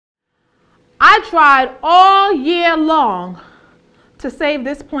I tried all year long to save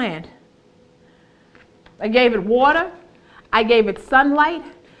this plant. I gave it water. I gave it sunlight.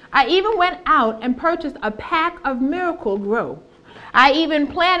 I even went out and purchased a pack of Miracle Gro. I even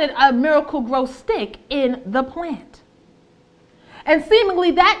planted a Miracle Gro stick in the plant. And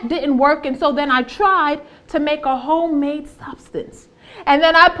seemingly that didn't work, and so then I tried to make a homemade substance. And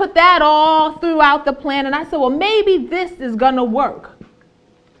then I put that all throughout the plant, and I said, well, maybe this is going to work.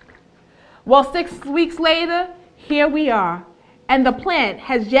 Well, 6 weeks later, here we are, and the plant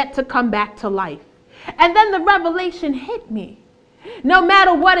has yet to come back to life. And then the revelation hit me. No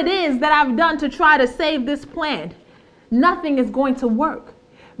matter what it is that I've done to try to save this plant, nothing is going to work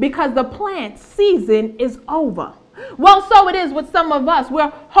because the plant season is over. Well, so it is with some of us.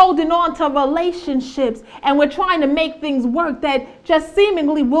 We're holding on to relationships and we're trying to make things work that just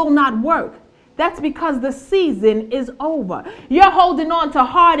seemingly will not work. That's because the season is over. You're holding on to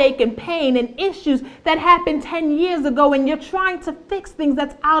heartache and pain and issues that happened 10 years ago, and you're trying to fix things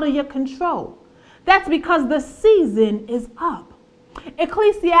that's out of your control. That's because the season is up.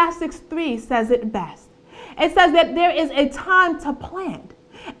 Ecclesiastes 3 says it best. It says that there is a time to plant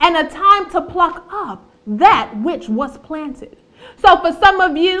and a time to pluck up that which was planted. So for some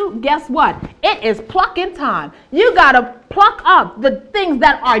of you, guess what? It is plucking time. You got to pluck up the things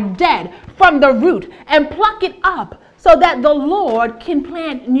that are dead from the root and pluck it up so that the Lord can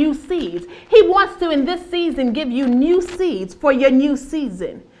plant new seeds. He wants to, in this season, give you new seeds for your new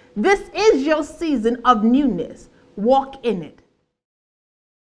season. This is your season of newness. Walk in it.